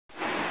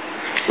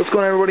What's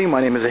going on, everybody?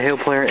 My name is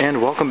Halo Player and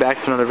welcome back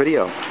to another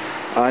video.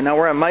 Now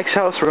we're at Mike's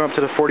house. We're going up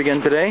to the fort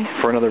again today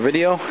for another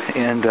video,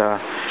 and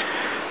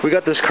we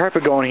got this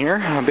carpet going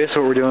here. Basically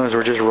what we're doing is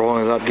we're just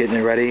rolling it up, getting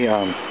it ready,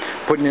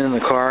 putting it in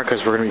the car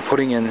because we're going to be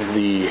putting in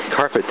the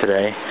carpet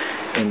today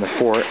in the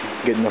fort,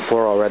 getting the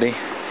floor all ready,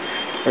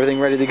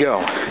 everything ready to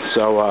go.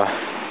 So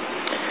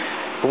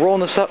we're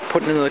rolling this up,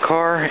 putting it in the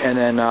car, and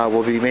then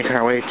we'll be making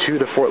our way to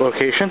the fort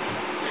location,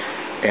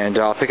 and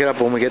I'll pick it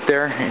up when we get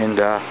there, and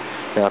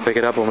then I'll pick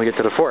it up when we get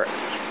to the fort.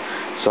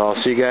 So I'll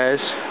see you guys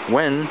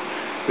when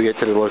we get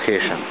to the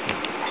location.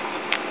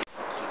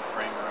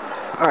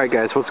 Alright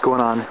guys, what's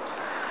going on?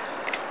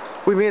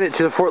 We made it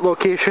to the fort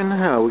location.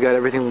 We got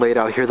everything laid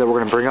out here that we're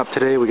going to bring up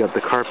today. We got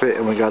the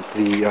carpet and we got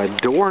the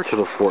door to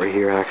the fort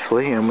here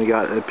actually, and we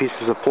got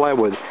pieces of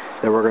plywood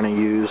that we're going to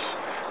use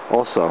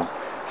also.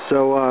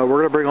 So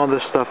we're going to bring all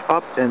this stuff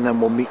up and then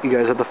we'll meet you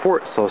guys at the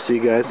fort. So I'll see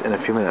you guys in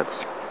a few minutes.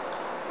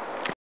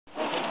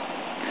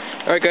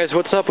 Alright guys,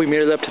 what's up? We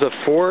made it up to the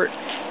fort.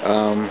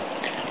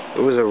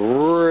 It was a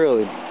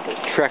really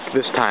trek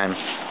this time.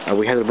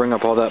 We had to bring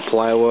up all that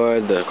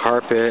plywood, the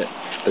carpet,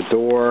 the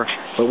door,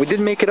 but we did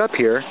make it up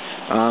here.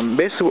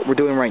 Basically what we're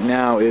doing right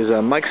now is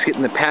Mike's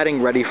getting the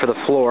padding ready for the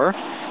floor.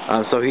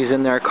 So he's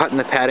in there cutting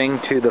the padding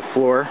to the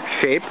floor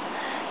shape,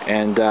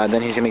 and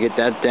then he's going to get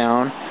that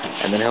down,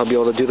 and then he'll be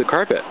able to do the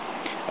carpet.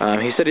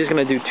 He said he's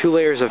going to do 2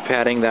 layers of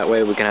padding, that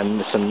way we can have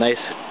some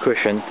nice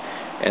cushion,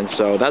 and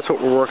so that's what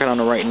we're working on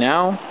right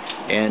now.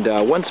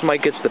 And once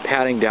Mike gets the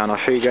padding down,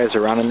 I'll show you guys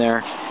around in there,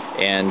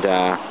 and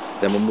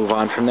then we'll move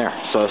on from there.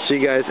 So I'll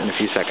see you guys in a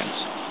few seconds.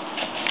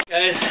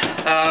 Guys,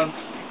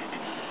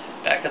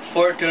 back at the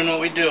fort doing what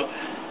we do,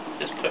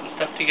 just putting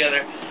stuff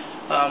together.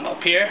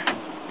 Up here,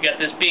 we got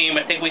this beam.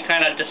 I think we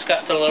kind of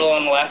discussed a little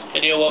on the last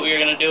video what we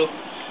were going to do,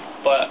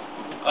 but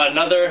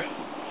another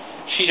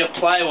sheet of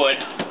plywood,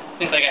 I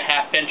think like a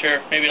 1/2 inch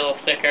or maybe a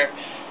little thicker.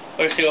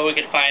 We're going to see what we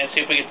can find,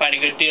 see if we can find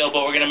a good deal,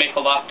 but we're going to make a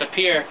loft up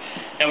here,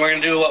 and we're going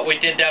to do what we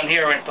did down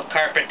here. We're going to put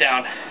carpet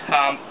down.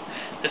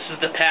 This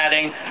is the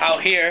padding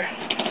out here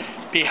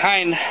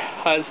behind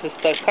us. This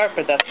is the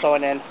carpet that's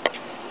going in.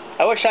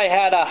 I wish I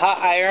had a hot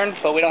iron,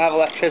 but we don't have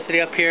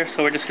electricity up here,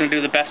 so we're just going to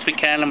do the best we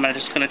can. I'm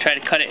just going to try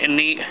to cut it in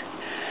neat.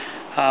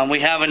 We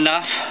have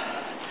enough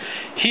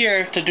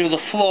here to do the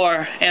floor,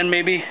 and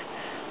maybe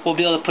we'll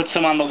be able to put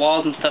some on the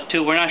walls and stuff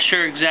too. We're not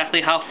sure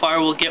exactly how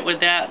far we'll get with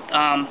that.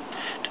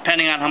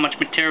 Depending on how much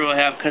material I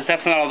have, because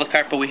that's not all the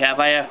carpet we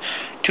have. I have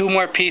 2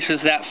 more pieces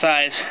that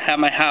size at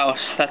my house,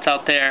 that's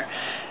out there,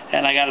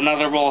 and I got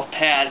another roll of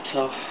pads,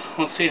 so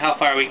we'll see how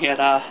far we get.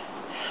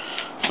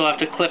 So we'll have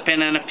to clip in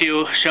a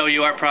few, show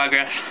you our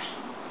progress.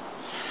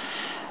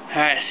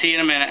 Alright, see you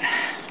in a minute.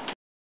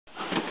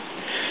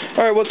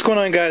 Alright, what's going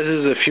on guys? This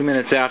is a few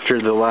minutes after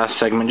the last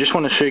segment. Just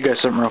want to show you guys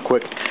something real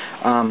quick.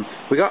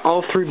 We got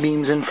all 3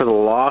 beams in for the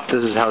loft.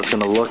 This is how it's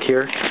going to look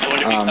here. I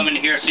want to be coming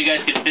here so you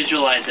guys can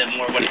visualize it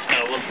more, what it's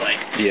going to look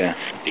like. Yeah.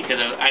 Because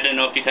I didn't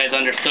know if you guys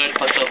understood,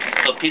 but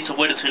the piece of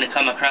wood is going to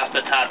come across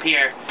the top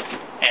here,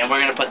 and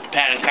we're going to put the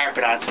pad and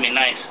carpet on. It's going to be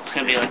nice. It's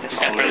going to be like a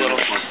separate little...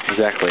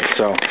 Exactly.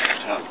 So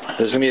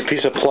there's going to be a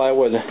piece of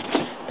plywood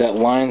that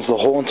lines the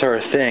whole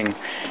entire thing,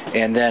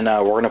 and then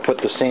we're going to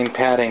put the same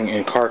padding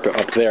and carpet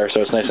up there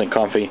so it's nice and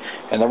comfy,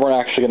 and then we're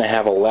actually going to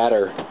have a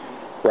ladder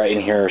right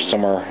in here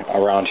somewhere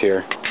around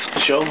here.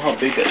 Show them how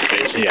big that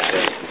space is. Yeah.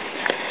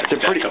 It's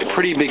a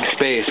pretty big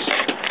space.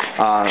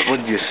 What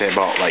did you say,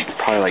 about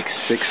probably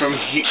 6? From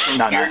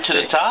here to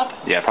the top?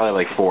 Yeah, probably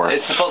like 4.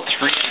 It's about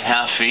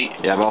 3.5 feet.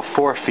 Yeah, about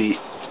 4 feet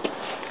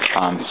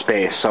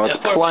space. So it's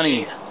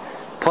plenty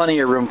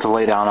of room to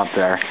lay down up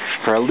there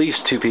for at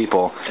least 2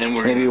 people, and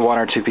maybe 1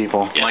 or 2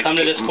 people. Yeah, come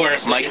to this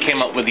corner. Mike came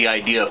up with the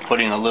idea of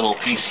putting a little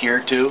piece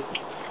here too.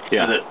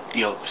 Yeah. So that,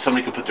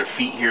 somebody could put their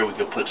feet here, we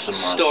could put some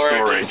storage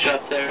and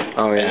stuff there.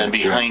 Oh, yeah. And then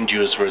behind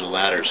you is where the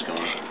ladder's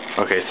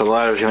going. Okay, so the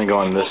ladder's going to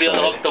go on this side. We'll be able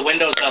to hook the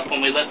windows up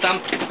when we lift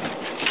them,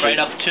 right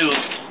up to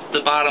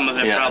the bottom of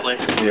it, probably.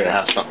 We're going to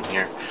have something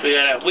here. We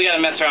got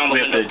to mess around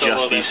with windows still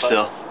a little bit.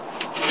 Still.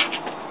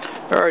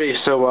 Alrighty,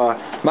 so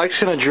Mike's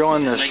going to drill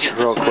in this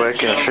real quick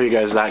and show you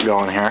guys that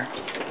going here.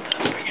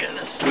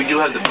 We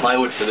do have the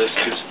plywood for this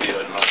too,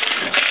 Steve.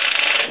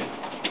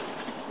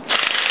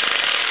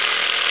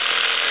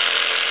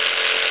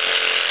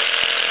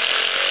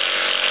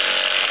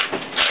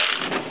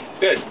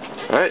 Good.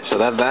 Alright, so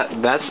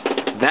that's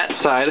that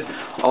side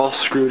all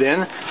screwed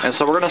in, and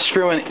so we're going to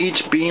screw in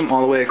each beam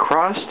all the way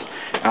across.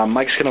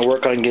 Mike's going to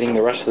work on getting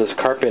the rest of this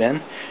carpet in,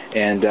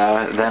 and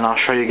then I'll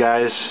show you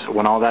guys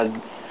when all that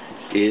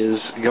is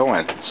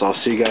going. So I'll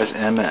see you guys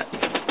in a minute.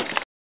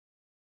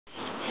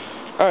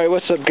 Alright,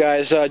 what's up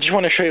guys? Just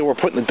want to show you we're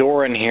putting the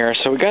door in here.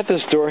 So we got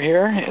this door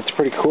here. It's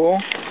pretty cool.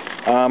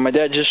 My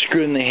dad just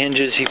screwed in the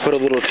hinges. He put a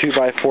little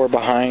 2x4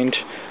 behind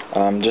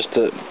just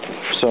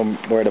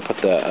where to put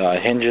the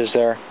hinges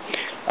there.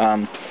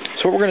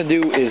 So what we're going to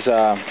do is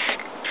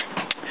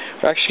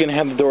we're actually going to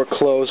have the door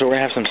closed, or we're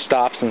going to have some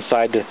stops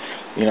inside to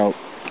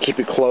keep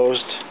it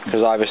closed,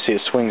 because obviously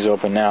it swings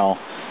open now.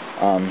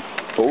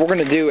 But what we're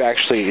going to do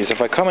actually is,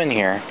 if I come in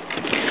here,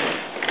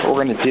 what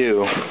we're going to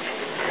do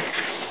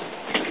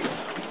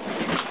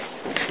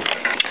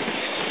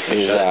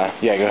it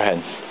shut. Yeah, go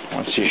ahead.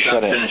 Once you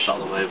shut it. It's not finished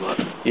all the way,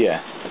 but... Yeah.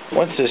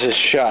 Once this is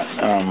shut,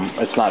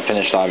 it's not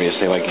finished,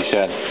 obviously, like you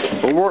said.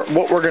 But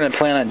what we're going to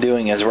plan on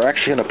doing is we're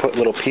actually going to put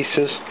little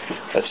pieces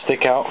that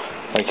stick out,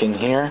 like in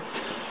here,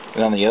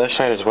 and on the other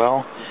side as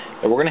well.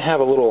 And we're going to have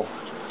a little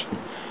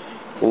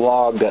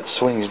log that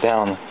swings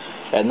down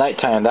at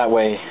nighttime. That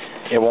way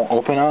it won't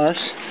open on us,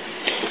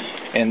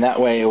 and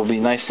that way it will be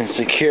nice and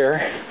secure.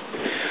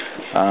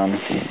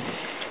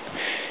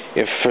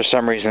 If for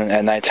some reason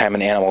at nighttime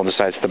an animal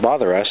decides to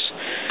bother us,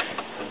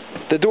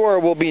 the door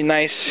will be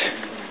nice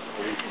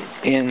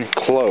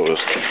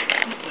enclosed.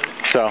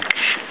 So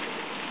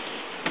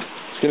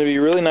it's going to be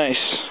really nice.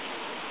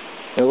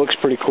 It looks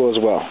pretty cool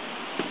as well.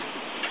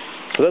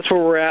 So that's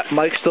where we're at.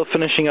 Mike's still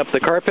finishing up the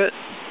carpet,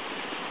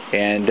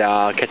 and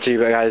I'll catch you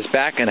guys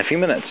back in a few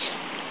minutes.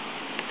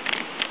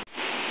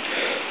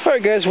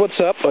 Alright guys, what's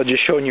up?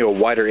 Just showing you a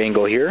wider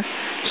angle here.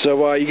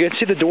 So you can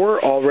see the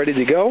door all ready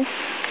to go.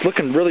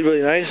 Looking really,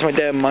 really nice. My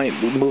dad might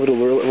move it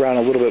around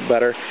a little bit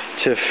better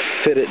to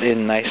fit it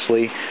in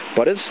nicely,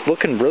 but it's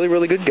looking really,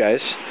 really good,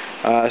 guys.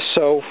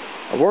 So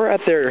we're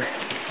at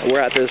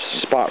this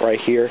spot right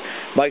here.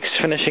 Mike's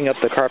finishing up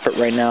the carpet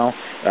right now.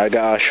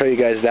 I'll show you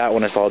guys that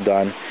when it's all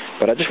done.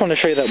 But I just want to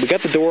show you that we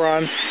got the door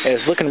on, and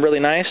it's looking really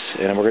nice,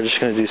 and we're just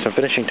going to do some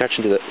finishing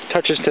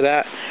touches to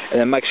that,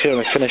 and then Mike's going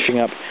to be finishing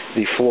up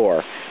the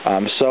floor.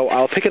 So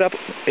I'll pick it up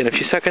in a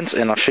few seconds,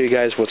 and I'll show you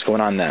guys what's going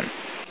on then.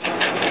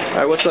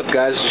 Alright, what's up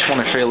guys? Just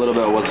want to show you a little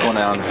bit of what's going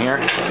on here.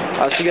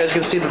 So you guys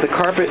can see that the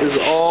carpet is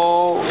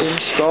all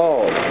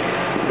installed.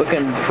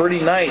 Looking pretty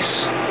nice.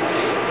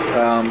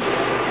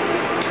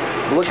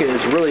 Look,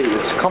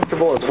 it's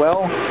comfortable as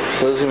well.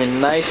 So it's going to be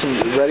nice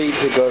and ready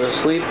to go to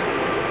sleep.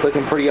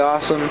 Looking pretty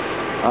awesome.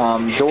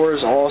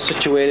 Doors all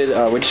situated.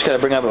 We just got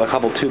to bring up a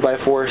couple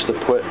 2x4s to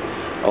put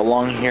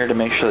along here to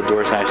make sure the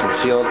door's nice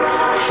and sealed.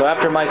 So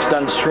after Mike's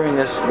done screwing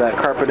that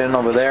carpet in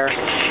over there,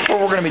 what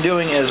we're going to be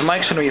doing is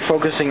Mike's going to be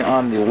focusing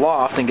on the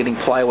loft and getting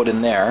plywood in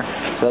there.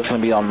 So that's going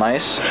to be all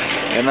nice.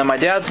 And then my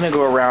dad's going to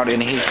go around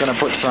and he's going to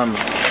put some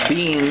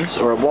beams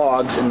or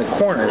logs in the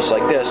corners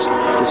like this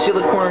to seal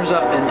the corners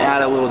up and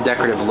add a little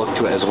decorative look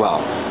to it as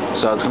well.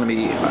 So it's going to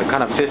be kind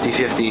of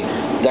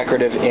 50-50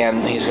 decorative,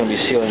 and he's going to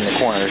be sealing the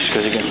corners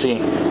because you can see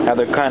how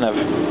they're kind of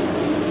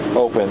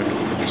open.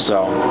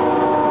 So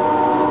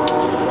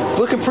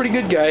looking pretty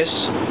good, guys.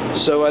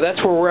 So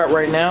that's where we're at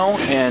right now,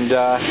 and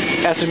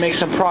as we make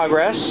some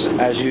progress,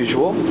 as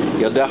usual,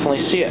 you'll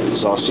definitely see it.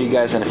 So I'll see you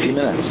guys in a few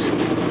minutes.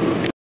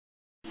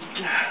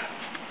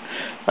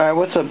 Alright,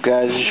 what's up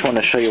guys? I just want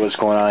to show you what's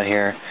going on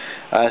here.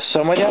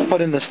 So my dad put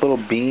in this little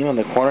beam on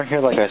the corner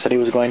here like I said he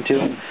was going to,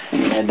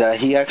 and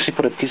he actually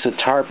put a piece of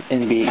tarp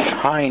in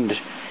behind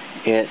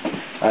it.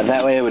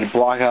 That way it would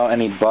block out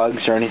any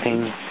bugs or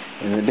anything,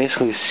 and it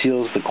basically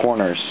seals the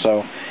corners.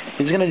 So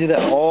he's going to do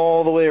that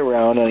all the way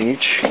around on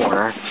each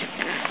corner.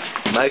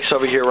 Mike's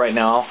over here right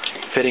now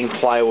fitting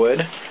plywood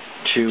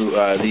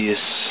to these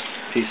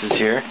pieces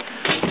here.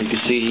 You can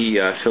see he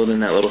filled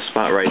in that little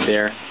spot right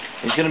there.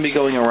 He's going to be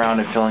going around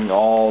and filling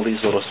all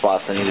these little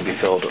spots that need to be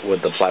filled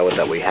with the plywood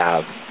that we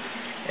have.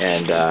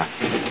 And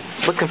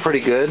it's looking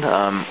pretty good.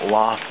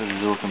 Loft is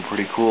looking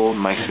pretty cool.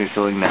 Mike's going to be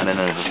filling that in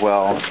as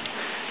well.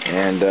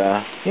 And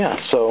yeah,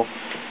 so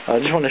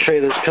I just want to show you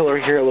this pillar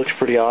here. It looks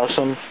pretty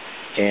awesome.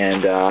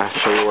 And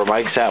show you where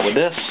Mike's at with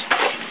this.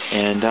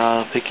 And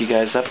I'll pick you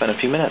guys up in a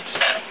few minutes.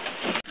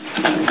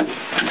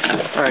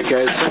 Alright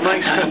guys, so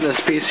Mike's cutting this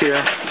piece here.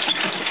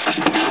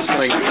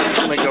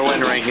 It's going to go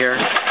in right here.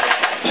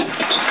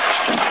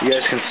 You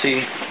guys can see.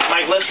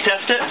 Mike, let's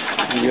test it.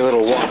 Give you a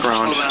little walk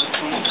around.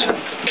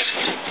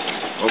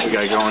 What we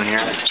got going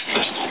here.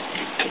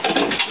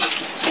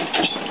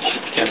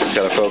 Just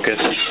got to focus.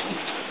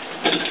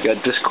 You got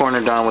this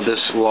corner done with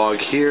this log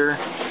here,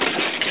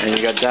 and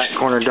you got that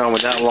corner done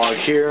with that log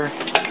here.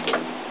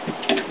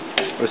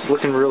 It's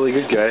looking really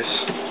good, guys.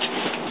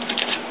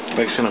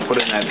 Mike's gonna put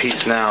in that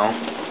piece now.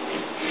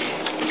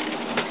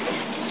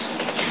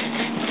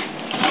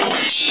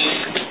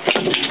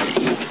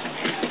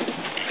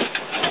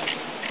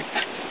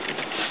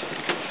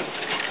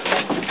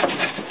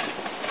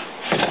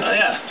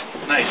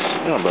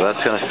 Oh, but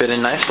that's going to fit in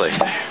nicely.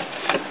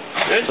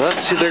 Good. So let's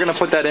see, they're going to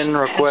put that in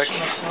real quick.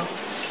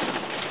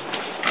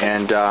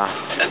 And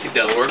I think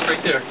that'll work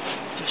right there.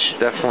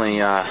 Definitely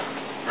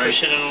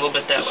push it in a little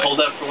bit that way. Hold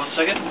that for 1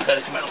 second. I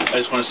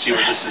just want to see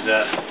where this is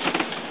at.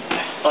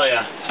 Oh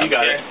yeah, you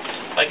got it.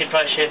 I could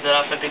probably shave that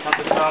off if it comes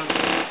with some.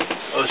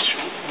 Oh,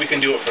 we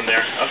can do it from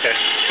there. Okay.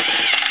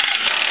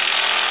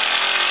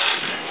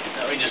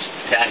 Now we just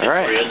tack it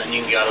for you, and then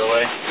you can get out of the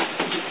way.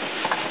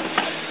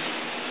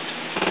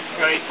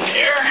 Right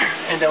there,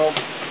 and then we'll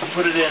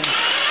put it in.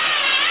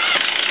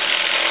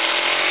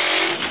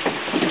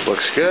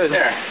 Looks good.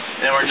 There.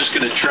 Then we're just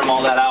going to trim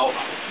all that out.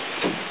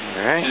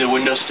 Alright. The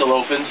window still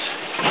opens.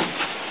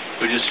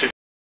 We just fix.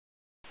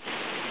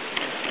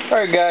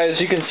 Alright guys,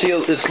 you can see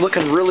it's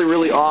looking really,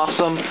 really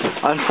awesome.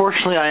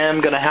 Unfortunately, I am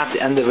going to have to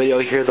end the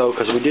video here though,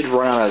 because we did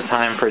run out of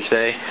time for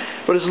today.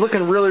 But it's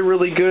looking really,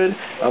 really good.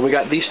 We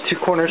got these two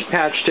corners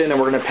patched in, and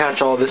we're going to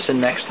patch all this in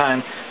next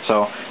time.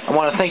 So I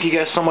want to thank you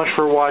guys so much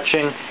for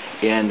watching,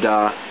 and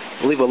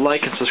leave a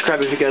like and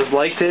subscribe if you guys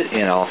liked it,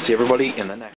 and I'll see everybody in the next.